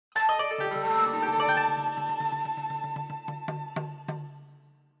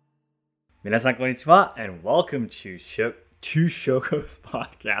皆さんこんにちは and welcome to Shoko's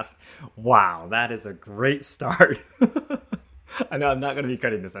podcast. Wow, that is a great start. I know I'm not going to be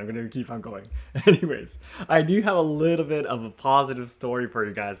cutting this. I'm going to keep on going. Anyways, I do have a little bit of a positive story for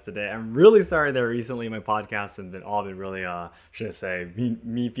you guys today. I'm really sorry that recently my podcast has been really, should I say,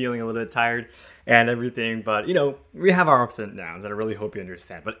 me feeling a little bit tired and everything. But, we have our ups and downs, and I really hope you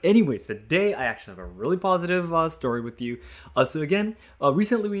understand. But anyways, today I actually have a really positive story with you. So again,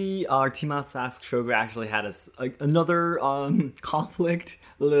 recently our Team Outs Ask Shogo actually had another conflict,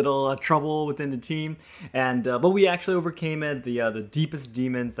 little trouble within the team, and but we actually overcame it. The deepest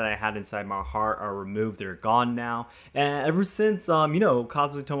demons that I had inside my heart are removed. They're gone now, and ever since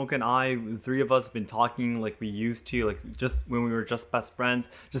Kazu, Tomoko, and I, the three of us, have been talking like we used to, like just when we were just best friends,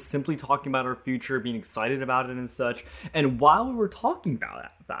 just simply talking about our future, being excited about it and such. And while we were talking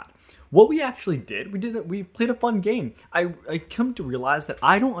about that, what we actually did, we played a fun game. I come to realize that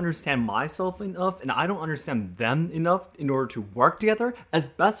I don't understand myself enough, and I don't understand them enough in order to work together. As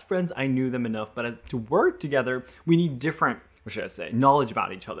best friends, I knew them enough, but as to work together, we need different, what should I say, knowledge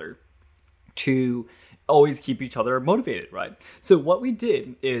about each other to always keep each other motivated, right? So what we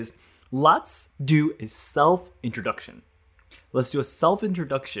did is, let's do a self-introduction. Let's do a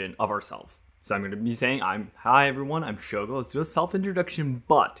self-introduction of ourselves. So I'm going to be saying, hi everyone, I'm Shogo. Let's do a self-introduction,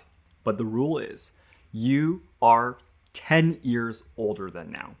 but the rule is, you are 10 years older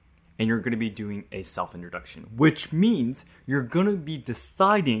than now, and you're going to be doing a self-introduction, which means you're going to be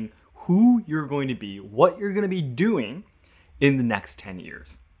deciding who you're going to be, what you're going to be doing in the next 10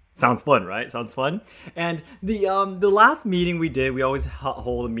 years. Sounds fun, right? Sounds fun. And the last meeting we did, we always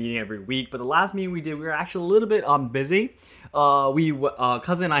hold a meeting every week, but the last meeting we did, we were actually a little bit busy.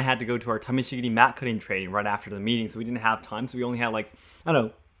 Kazu and I had to go to our Tamishigiri mat cutting training right after the meeting, so we didn't have time. So we only had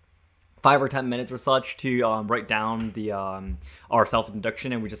 5 or 10 minutes or such to write down our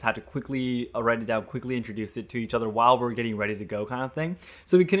self-introduction, and we just had to quickly write it down, quickly introduce it to each other while we're getting ready to go, kind of thing.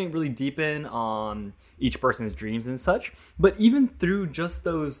 So we couldn't really deepen on each person's dreams and such. But even through just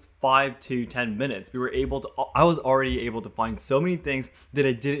those 5 to 10 minutes, I was already able to find so many things that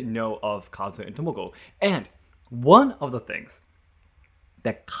I didn't know of Kazu and Tomoko. And one of the things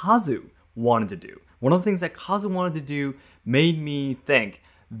that Kazu wanted to do made me think,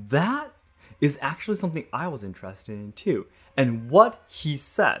 that is actually something I was interested in too. And what he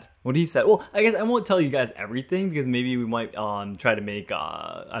said, well, I guess I won't tell you guys everything, because maybe we might try to make,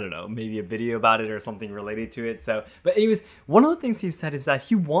 maybe a video about it or something related to it. So, but anyways, one of the things he said is that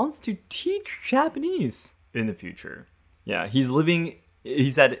he wants to teach Japanese in the future. Yeah, he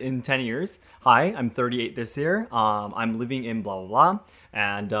said in 10 years, hi, I'm 38 this year, I'm living in blah, blah, blah,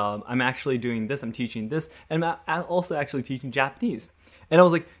 and I'm actually doing this, I'm teaching this, and I'm also actually teaching Japanese. And I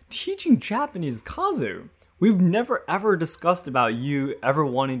was like, teaching Japanese, Kazu? We've never ever discussed about you ever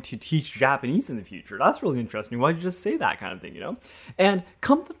wanting to teach Japanese in the future. That's really interesting. Why'd you just say that kind of thing, And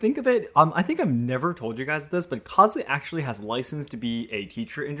come to think of it, I think I've never told you guys this, but Kazu actually has license to be a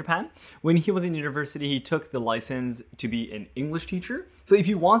teacher in Japan. When he was in university, he took the license to be an English teacher. So if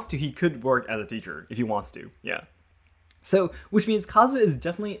he wants to, he could work as a teacher if he wants to, yeah. So, which means Kazu is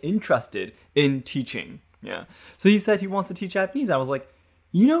definitely interested in teaching, yeah. So he said he wants to teach Japanese. I was like,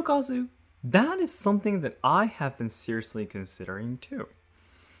 Kazu, that is something that I have been seriously considering too.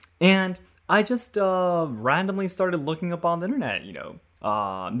 And I just randomly started looking up on the internet,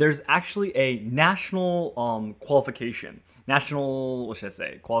 There's actually a national qualification.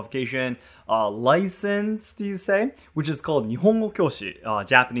 Qualification license, do you say? Which is called Nihongo Kyoshi,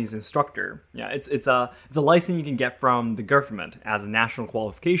 Japanese instructor. Yeah, it's a license you can get from the government as a national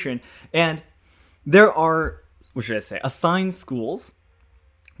qualification. And there are, assigned schools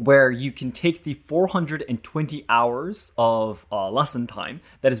where you can take the 420 hours of lesson time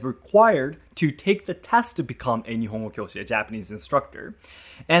that is required to take the test to become a Nihongo Kyoshi, a Japanese instructor.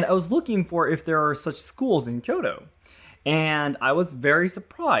 And I was looking for if there are such schools in Kyoto. And I was very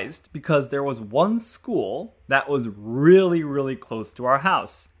surprised because there was one school that was really, really close to our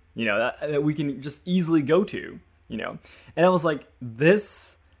house, that we can just easily go to, And I was like,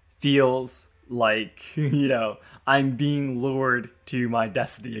 this feels like, I'm being lured to my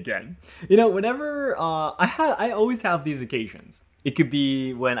destiny again. Whenever I always have these occasions. It could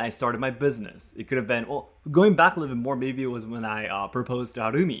be when I started my business. It could have been, going back a little bit more, maybe it was when I proposed to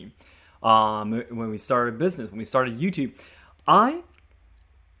Harumi. When we started business, when we started YouTube. I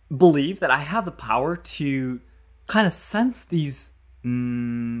believe that I have the power to kind of sense these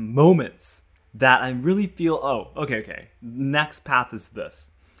moments that I really feel, okay, next path is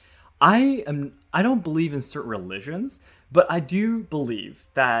this. I don't believe in certain religions, But I do believe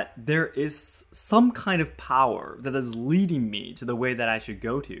that there is some kind of power that is leading me to the way that I should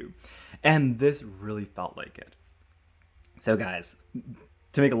go to. And this really felt like it. So guys,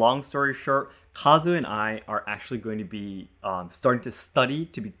 to make a long story short, Kazu and I are actually going to be starting to study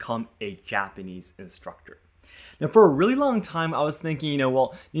to become a Japanese instructor. Now, for a really long time, I was thinking,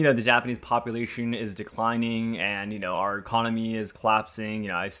 the Japanese population is declining and, our economy is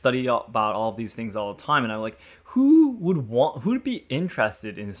collapsing. I study about all of these things all the time. And I'm like, who would be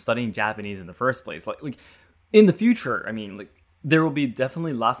interested in studying Japanese in the first place? Like in the future, there will be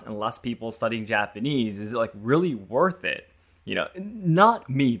definitely less and less people studying Japanese. Is it really worth it? Not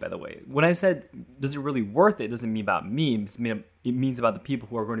me, by the way. When I said, does it really worth it, doesn't mean about me. It means about the people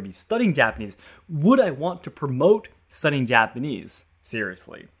who are going to be studying Japanese. Would I want to promote studying Japanese?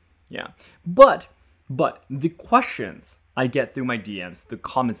 Seriously. Yeah. But the questions I get through my DMs, the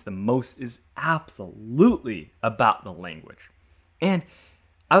comments the most is absolutely about the language. And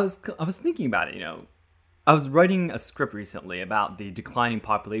I was thinking about it, I was writing a script recently about the declining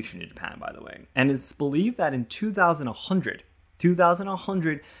population in Japan, by the way. And it's believed that in 2100,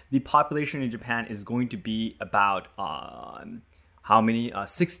 the population in Japan is going to be about,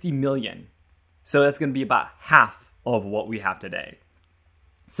 60 million. So that's going to be about half of what we have today.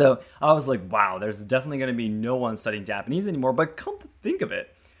 So I was like, wow, there's definitely going to be no one studying Japanese anymore. But come to think of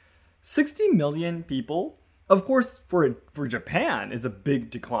it, 60 million people, of course, for Japan is a big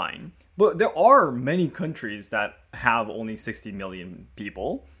decline. But there are many countries that have only 60 million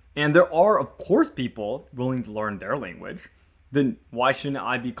people. And there are, of course, people willing to learn their language. Then why shouldn't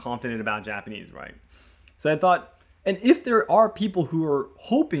I be confident about Japanese, right? So I thought, and if there are people who are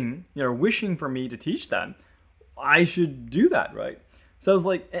hoping, wishing for me to teach them, I should do that, right? So I was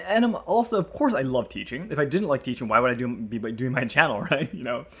like, and I'm also, of course, I love teaching. If I didn't like teaching, why would I be doing my channel, right?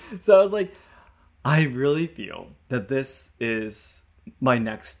 So I was like, I really feel that this is my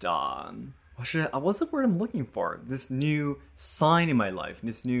next, what's the word I'm looking for? This new sign in my life,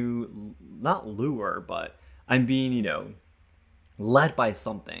 this new, not lure, but I'm being, led by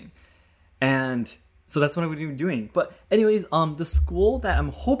something. And so that's what I'm going to be doing. But anyways, the school that I'm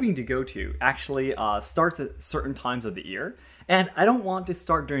hoping to go to actually starts at certain times of the year. And I don't want to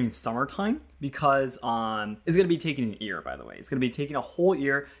start during summertime because it's going to be taking an year, by the way. It's going to be taking a whole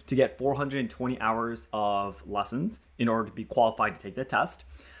year to get 420 hours of lessons in order to be qualified to take the test.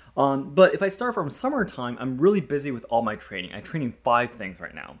 But if I start from summertime, I'm really busy with all my training. I train in 5 things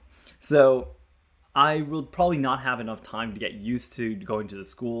right now. So I will probably not have enough time to get used to going to the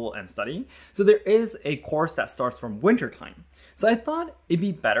school and studying. So there is a course that starts from winter time. So I thought it'd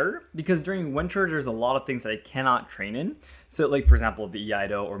be better because during winter, there's a lot of things that I cannot train in. So like, for example, the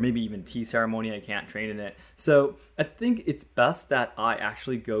Iaido or maybe even tea ceremony, I can't train in it. So I think it's best that I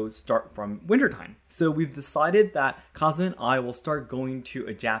actually go start from wintertime. So we've decided that Kazu and I will start going to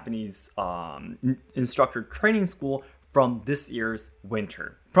a Japanese instructor training school from this year's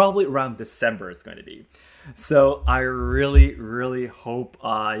winter. Probably around December it's going to be. So I really, really hope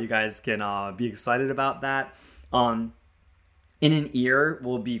you guys can be excited about that. In an year,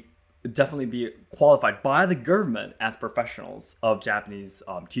 we'll definitely be qualified by the government as professionals of Japanese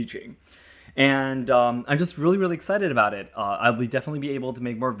teaching. And I'm just really, really excited about it. I'll definitely be able to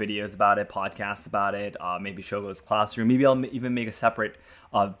make more videos about it, podcasts about it, maybe Shogo's Classroom. Maybe I'll even make a separate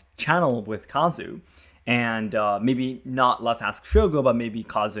channel with Kazu. And maybe not Let's Ask Shogo, but maybe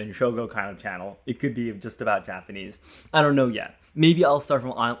Kazu and Shogo kind of channel. It could be just about Japanese. I don't know yet. Maybe I'll start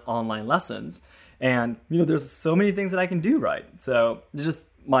from online lessons. And, there's so many things that I can do, right? So just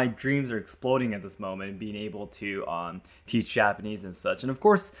my dreams are exploding at this moment, being able to teach Japanese and such. And of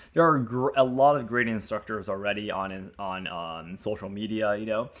course, there are a lot of great instructors already on social media,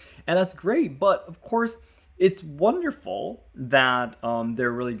 and that's great. But of course, it's wonderful that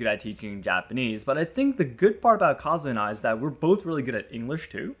they're really good at teaching Japanese. But I think the good part about Kazu and I is that we're both really good at English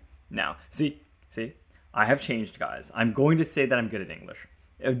too. Now, see, I have changed, guys. I'm going to say that I'm good at English.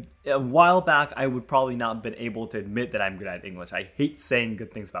 A while back, I would probably not have been able to admit that I'm good at English. I hate saying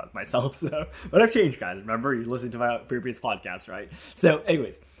good things about myself, but I've changed, guys. Remember, you listened to my previous podcast, right? So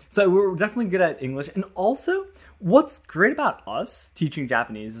anyways, so we're definitely good at English. And also, what's great about us teaching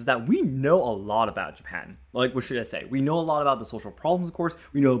Japanese is that we know a lot about Japan. Like, what should I say? We know a lot about the social problems, of course.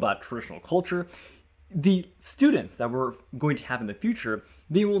 We know about traditional culture. The students that we're going to have in the future,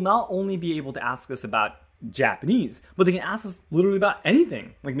 they will not only be able to ask us about Japanese, but they can ask us literally about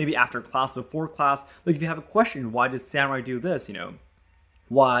anything. Like maybe after class, before class, like if you have a question, why does samurai do this?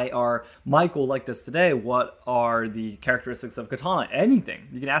 Why are Michael like this today? What are the characteristics of katana? Anything.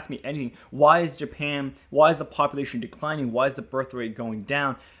 You can ask me anything. Why is the population declining? Why is the birth rate going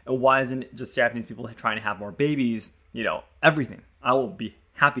down? And why isn't it just Japanese people trying to have more babies? everything. I will be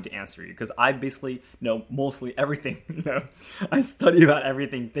happy to answer you because I basically know mostly everything. I study about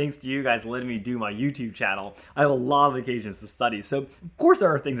everything thanks to you guys letting me do my YouTube channel. I have a lot of occasions to study, so of course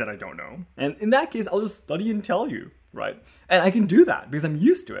there are things that I don't know, and in that case I'll just study and tell you, right? And I can do that because I'm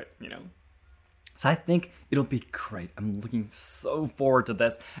used to it. So I think it'll be great. I'm looking so forward to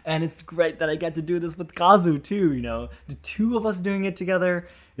this, and it's great that I get to do this with Kazu too. The two of us doing it together.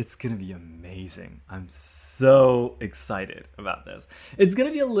 It's gonna be amazing. I'm so excited about this. It's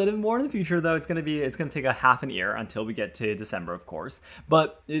gonna be a little more in the future though. It's gonna take a half an year until we get to December, of course.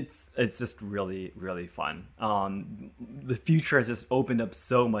 But it's just really, really fun. The future has just opened up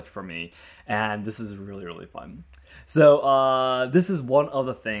so much for me, and this is really, really fun. So this is one of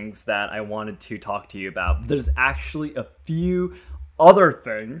the things that I wanted to talk to you about. There's actually a few other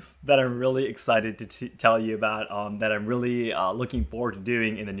things that I'm really excited to tell you about, that I'm really looking forward to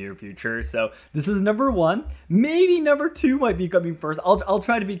doing in the near future. So this is number one. Maybe number two might be coming first. I'll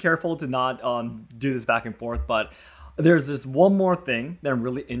try to be careful to not do this back and forth, but there's just one more thing that I'm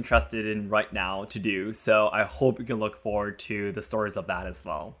really interested in right now to do. So I hope you can look forward to the stories of that as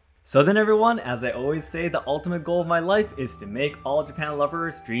well. So then everyone, as I always say, the ultimate goal of my life is to make all Japan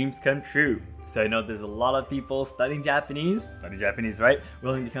lovers' dreams come true. So I know there's a lot of people studying Japanese, right?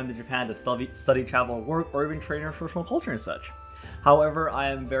 Willing to come to Japan to study, travel, work, or even train our social culture and such. However, I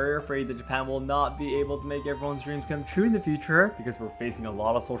am very afraid that Japan will not be able to make everyone's dreams come true in the future because we're facing a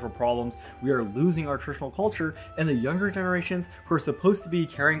lot of social problems. We are losing our traditional culture, and the younger generations who are supposed to be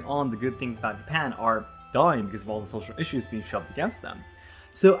carrying on the good things about Japan are dying because of all the social issues being shoved against them.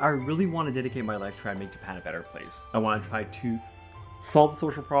 So I really want to dedicate my life to try and make Japan a better place. I want to try to solve the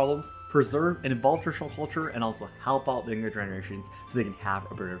social problems, preserve and evolve traditional culture, and also help out the younger generations so they can have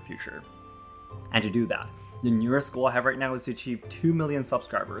a better future. And to do that, the nearest goal I have right now is to achieve 2 million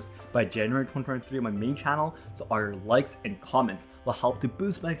subscribers by January 2023 on my main channel, so all your likes and comments will help to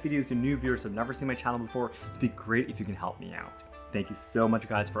boost my videos to new viewers who have never seen my channel before. It'd be great if you can help me out. Thank you so much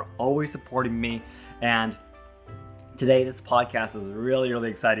guys for always supporting me, and today, this podcast is really, really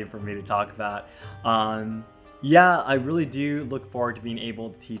exciting for me to talk about. Yeah, I really do look forward to being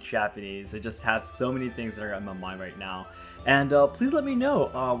able to teach Japanese. I just have so many things that are on my mind right now. And please let me know,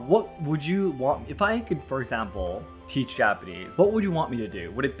 what would you want, if I could, for example, teach Japanese, what would you want me to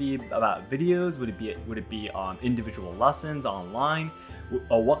do? Would it be about videos? Would it be individual lessons online?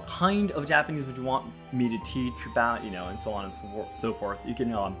 What kind of Japanese would you want me to teach about, and so on and so forth. You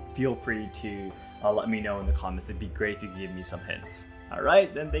can feel free to let me know in the comments. It'd be great if you could give me some hints.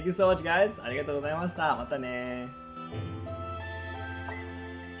 Alright, then thank you so much guys. ありがとうございました。またね。